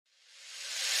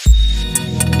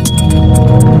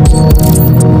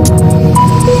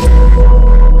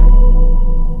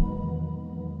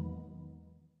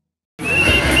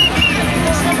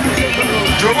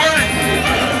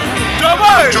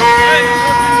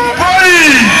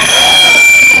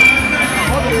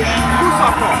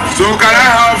can I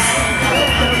have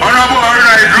Honorable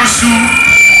Haruna Idrisu,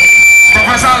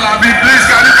 Professor Alabi, please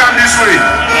can you come this way?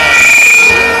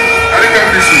 Can you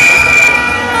come this way?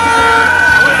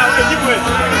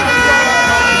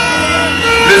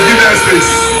 Please give them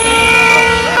space.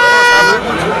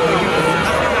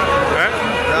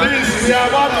 Please, we are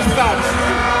about to start.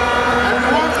 And we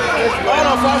want all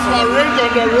of us to arrange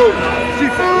on the road.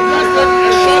 Just take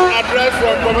a short address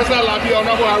from Professor Alabi,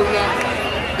 Honorable Haruna,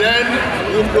 then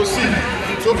we'll proceed.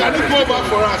 So can you go back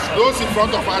for us? Those in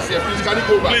front of us here, please, can you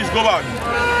go back? Please go back.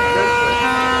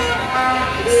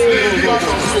 Please give us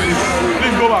some space.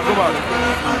 Please go back, go back.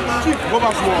 Chief, go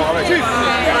back to all right. Chief.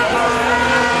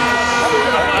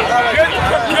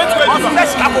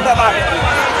 Let's stop with the back.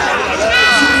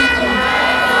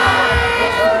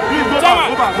 Please go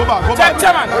back, go back, go back.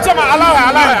 Chairman,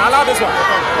 allow this one.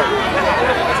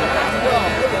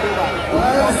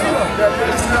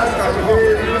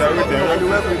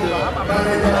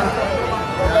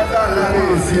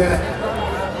 Is here.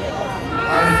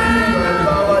 I see you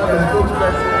empowered the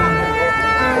spokesperson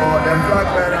for the flag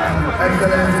bearer,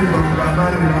 Excellency Dr.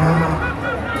 Alabi Haruna.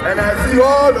 And I see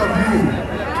all of you.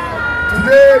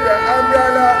 Today the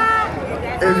umbrella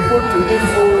is put to its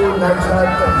full natural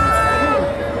test.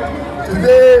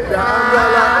 Today the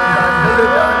umbrella is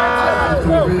available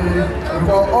to be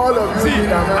for all of you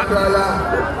in an umbrella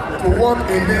to walk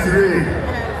in this rain.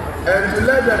 And to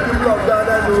let the people of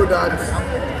Ghana know that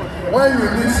when you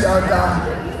need shelter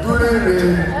during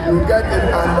rain, you get it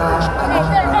under an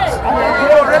umbrella.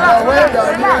 And when the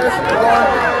nearest one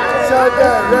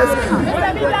shelter and rescue,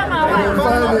 you will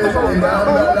find it in the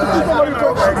umbrella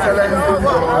of Excellency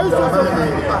Dr.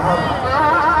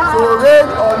 So rain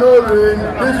or no rain,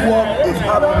 this work is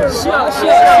happening. This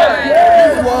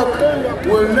work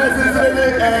will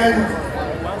necessarily end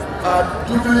at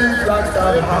Jubilee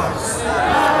Flagstaff House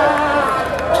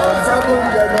on 7th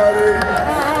January,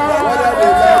 whether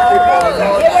they like it or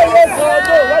not.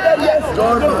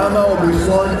 John Mahama will be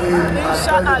sworn in as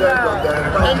President of the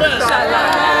Republic.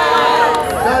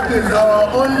 That is our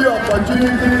only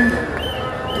opportunity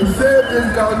to save this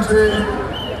country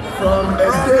from a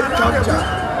state capture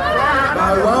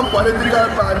by one political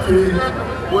party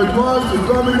which wants to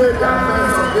dominate the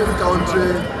affairs of this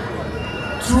country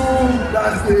through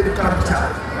that state capture.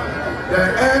 The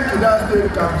end to that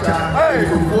state capture is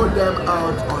to vote them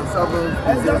out on 7th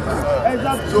December.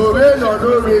 So rain or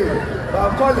no rain,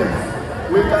 our colleagues,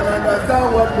 we can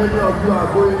understand what many of you are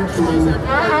going through.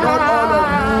 Not all of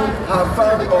you have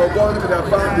farmed or gone to the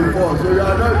farm before, so you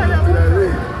are not used to the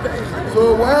rain. So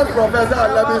when Professor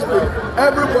Alabi speaks,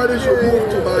 everybody should move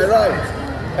to my right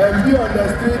and be on the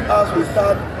street as we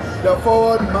start the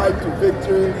forward march to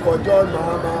victory for John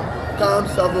Mahama come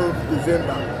 7th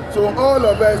December. So all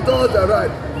of us towards the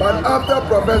right, but after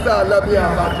Professor Alabi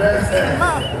has addressed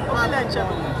us,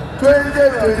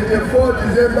 2024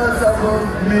 December 7th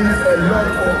means a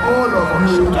lot for all of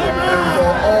you and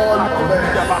for all of us.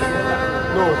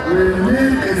 No, we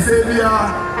need a savior,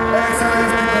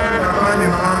 Excellency Dr.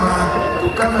 Alabi Haruna, to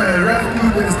come and rescue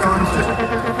this country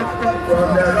from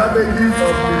the ravages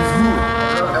of misrule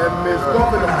and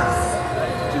misgovernance.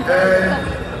 And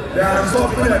they are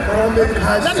suffering economic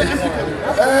hardship.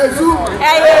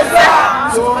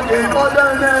 So in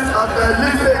otherness, after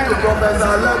listening to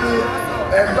Professor Alabi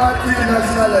and party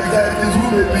national executives who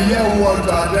may be here who want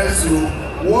to address you,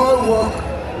 we'll walk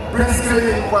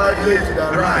briskly and quietly to the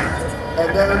right. And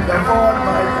then the forward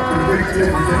march to victory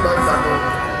December 7th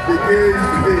begins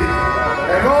today.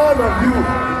 And all of you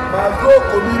must go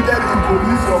committed to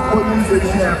police your polling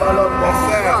station and ballot box.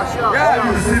 When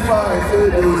you see far and say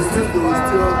they will steal.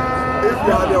 If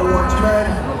you are the watchmen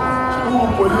who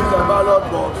police the ballot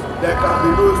box, there can be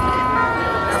no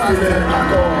stealing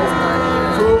at all.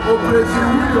 So operation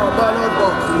with your ballot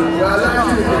box, we are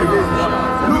likely to begin.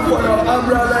 Look for your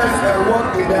umbrellas and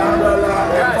walk in the umbrella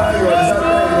and find yourself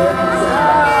in the end.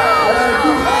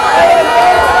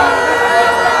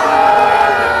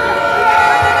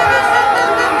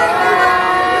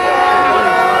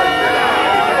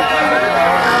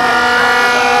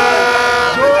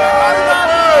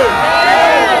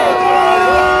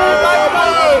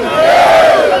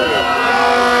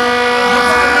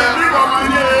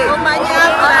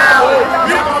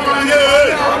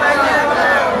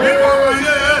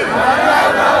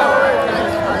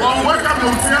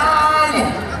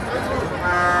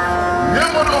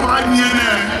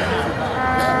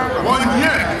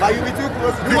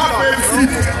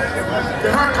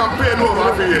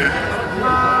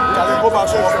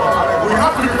 We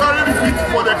have to be very fit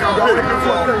for the campaign.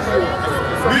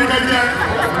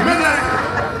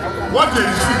 What they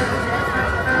see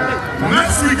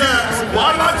next week,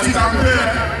 láti kàmpé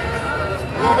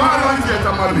ọba láti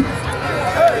ẹ̀tàmàlì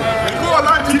ẹ̀kọ́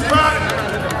láti pẹ́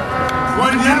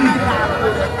wọ́n yẹn mi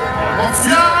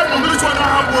ọ̀fíà ọ̀dọ́ tí wọ́n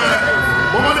náà bọ̀ ẹ̀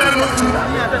wọ́n lé lọ́tù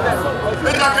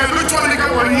ẹ̀dá kẹ́lú tí wọ́n ní ká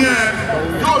wọ́n yẹn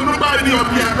yóò ló bá ní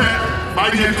ọbí ẹ̀fẹ́ bá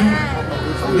yẹ tu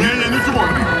yẹn ní túbọ̀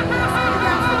ní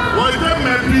wọ́n yẹ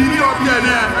mẹ́bí ní ọbí ẹ̀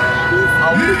náà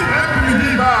ní ẹ̀bí ní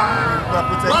bá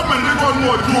gọ́ọ̀mẹ̀ntì kọ́ ní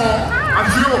ọdún ọ̀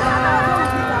àti yóò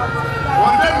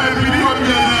wọ́n yẹ mẹ́bí ní ọbí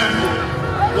ẹ̀ náà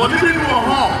wọ́n ní bí ní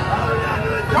ọ̀hán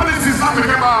policies náà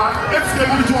kẹ́kẹ́ bá ẹ̀fẹ́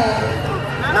ní tó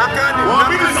wọ́n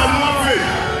bí ní sàmúwọ́ fè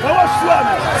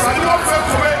sàmúwọ́ fè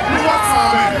kọ́wé ní wọ́n fà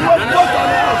mẹ́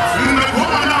ìrìnà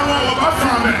gbọ́mọ náà wọ́n ọba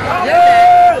fà mẹ́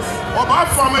ọba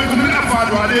fà mẹ́ tùmí náà fà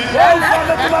lọ adé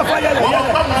wọ́n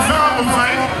bá mọ̀ fẹ́ wọ́n fà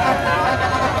yín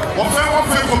wọ́n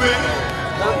fẹ́ kọ́wé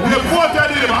ní ẹ̀kọ́ ọ̀tẹ́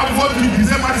ní ìbá fọ́ tu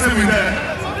December 7 dẹ́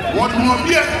wọ́n tún wọ́n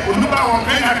bí ẹ̀ olúbà wọn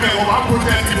kẹ́yìn akẹ́ wọ́n bá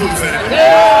protest ìbò sẹ́.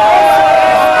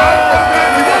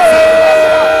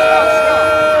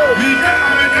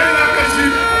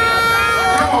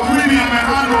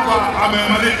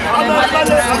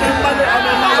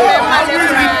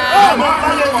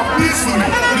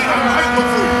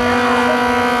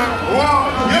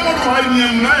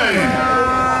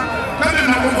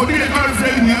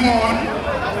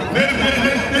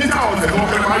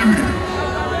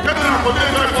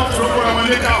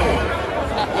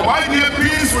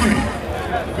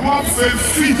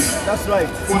 That's right.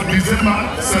 For December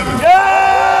 7th.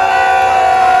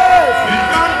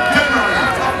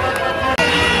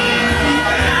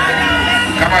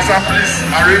 Kamasa, please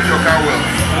arrange your car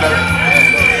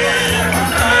well.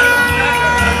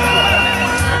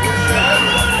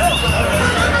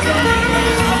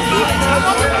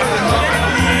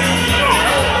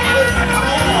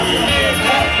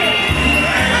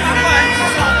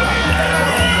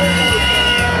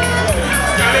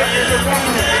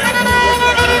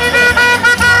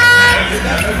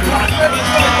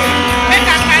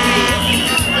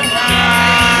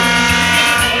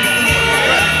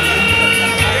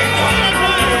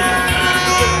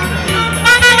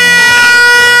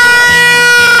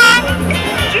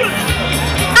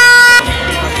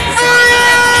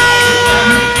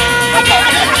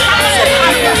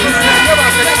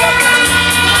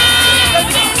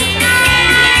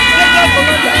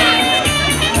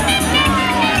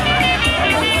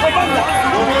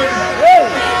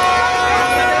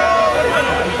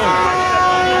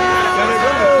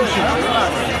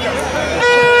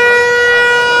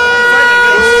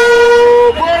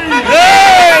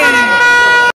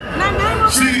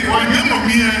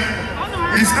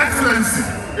 His Excellency,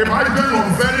 it might be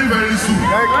very, very soon.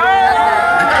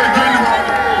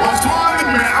 Was one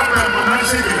man up there, but not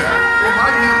shaking it. It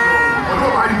might be,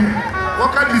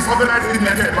 what can this organized in the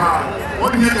bar?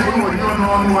 What do you know?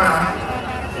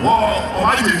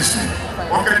 Why is she?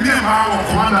 What can you have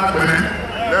commander?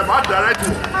 The bad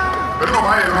director, but no,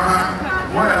 why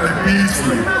are they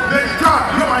peacefully? They can't,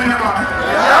 no, I never.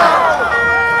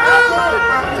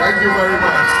 Thank you very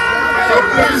much. So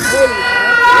please.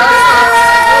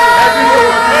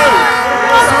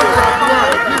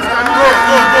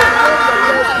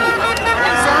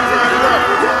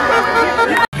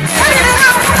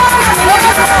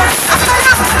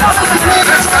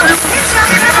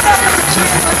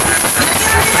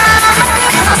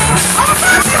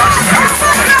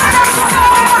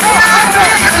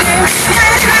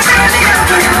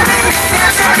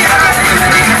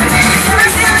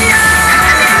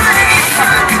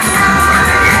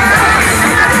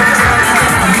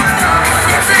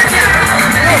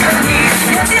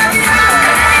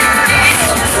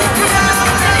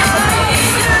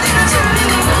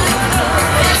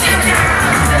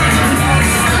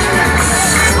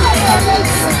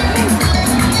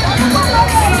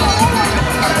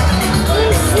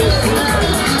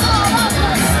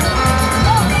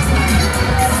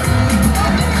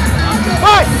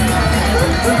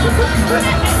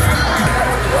 Hey!